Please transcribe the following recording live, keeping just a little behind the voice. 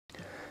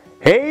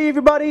Hey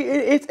everybody,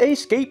 it's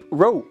Escape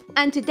Rope.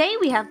 And today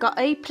we have got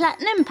a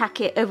platinum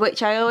packet, of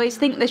which I always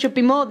think there should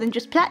be more than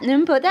just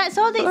platinum, but that's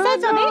all it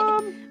says on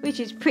it, which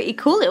is pretty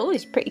cool. Oh,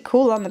 it's pretty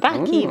cool on the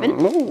back even.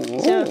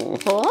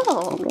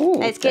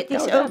 Let's get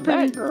this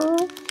open.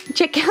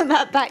 Check out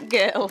that back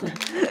girl.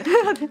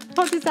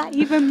 What does that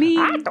even mean?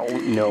 I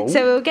don't know.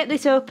 So we'll get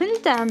this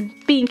opened,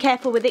 being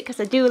careful with it because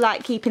I do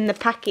like keeping the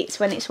packets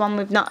when it's one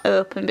we've not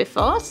opened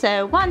before.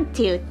 So 1,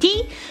 2,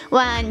 3,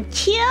 1,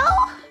 2.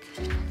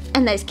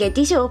 And let's get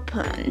this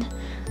open.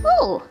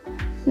 Oh,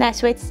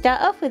 nice way to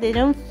start off with it.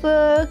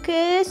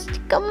 Unfocused.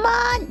 Come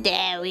on,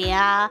 there we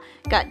are.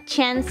 Got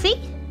Chansey.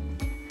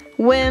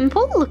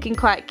 Wurmple, looking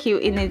quite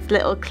cute in his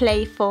little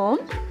clay form.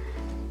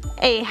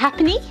 A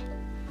Happiny.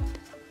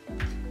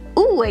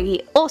 Ooh, a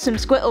awesome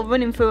Squirtle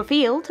running through a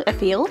field.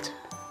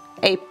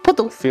 A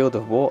puddle. Field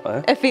of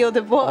water. A field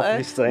of water.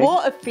 Obviously.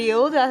 Water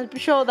field. I'm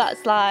sure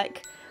that's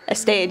like a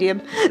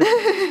stadium.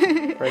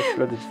 Very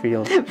flooded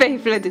field. Very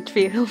flooded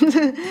field.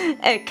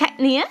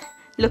 Cacnea,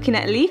 looking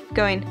at a leaf,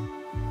 going,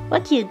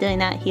 "What are you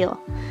doing out here?"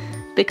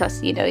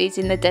 Because, you know, he's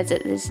in the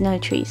desert, there's no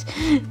trees.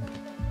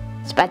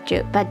 It's a bad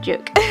joke, bad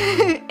joke.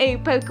 A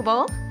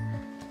Pokeball.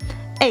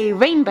 A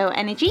Rainbow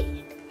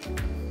Energy.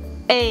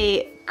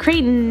 A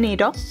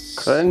Cranidos.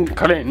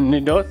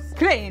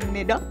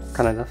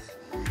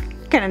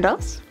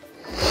 Canados.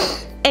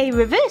 A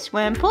Reverse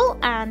Wurmple,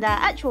 and our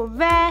actual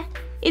rare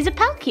is a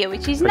Palkia,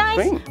 which is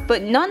nice,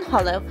 but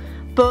non-hollow.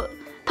 But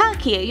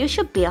Palkia, you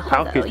should be a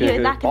hollow. You're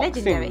like a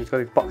legendary. He's got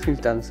his boxing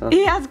stance on.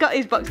 He has got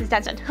his boxing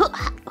stance on.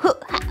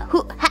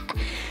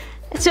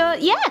 So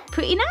yeah,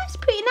 pretty nice,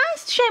 pretty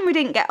nice. Shame we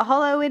didn't get a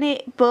hollow in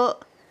it,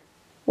 but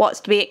what's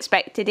to be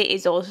expected? It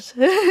is us.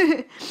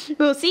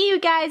 We'll see you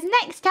guys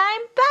next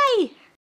time. Bye.